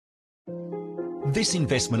This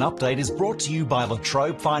investment update is brought to you by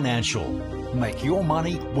Trobe Financial. Make your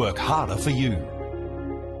money work harder for you.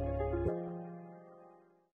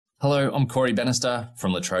 Hello, I'm Corey Bannister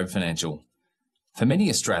from Trobe Financial. For many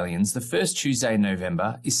Australians, the first Tuesday in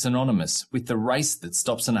November is synonymous with the race that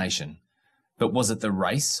stops a nation. But was it the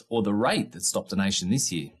race or the rate that stopped a nation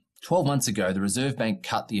this year? 12 months ago, the Reserve Bank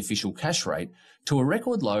cut the official cash rate to a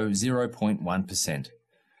record low 0.1%,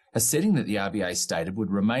 a setting that the RBA stated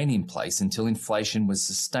would remain in place until inflation was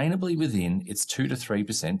sustainably within its 2 to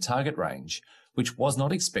 3% target range, which was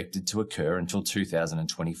not expected to occur until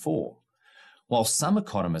 2024. While some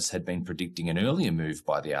economists had been predicting an earlier move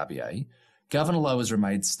by the RBA, Governor Lowe has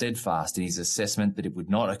remained steadfast in his assessment that it would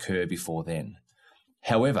not occur before then.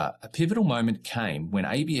 However, a pivotal moment came when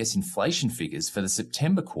ABS inflation figures for the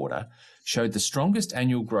September quarter showed the strongest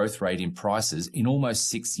annual growth rate in prices in almost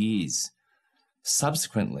 6 years.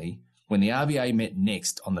 Subsequently, when the RBA met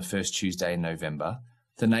next on the first Tuesday in November,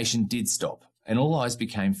 the nation did stop and all eyes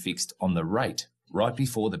became fixed on the rate right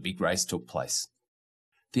before the big race took place.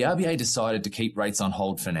 The RBA decided to keep rates on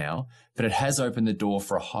hold for now, but it has opened the door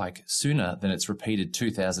for a hike sooner than its repeated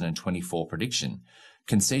 2024 prediction,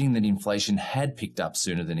 conceding that inflation had picked up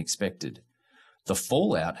sooner than expected. The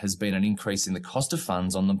fallout has been an increase in the cost of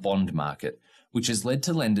funds on the bond market, which has led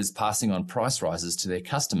to lenders passing on price rises to their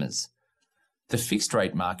customers. The fixed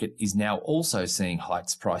rate market is now also seeing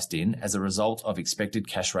hikes priced in as a result of expected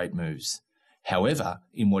cash rate moves. However,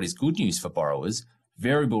 in what is good news for borrowers,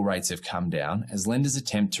 variable rates have come down as lenders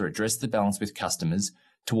attempt to redress the balance with customers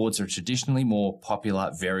towards a traditionally more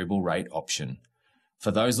popular variable rate option.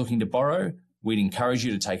 For those looking to borrow, we'd encourage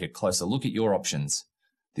you to take a closer look at your options.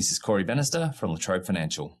 This is Corey Bannister from Trobe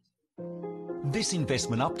Financial. This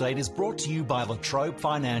investment update is brought to you by Trobe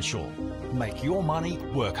Financial. Make your money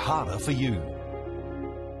work harder for you.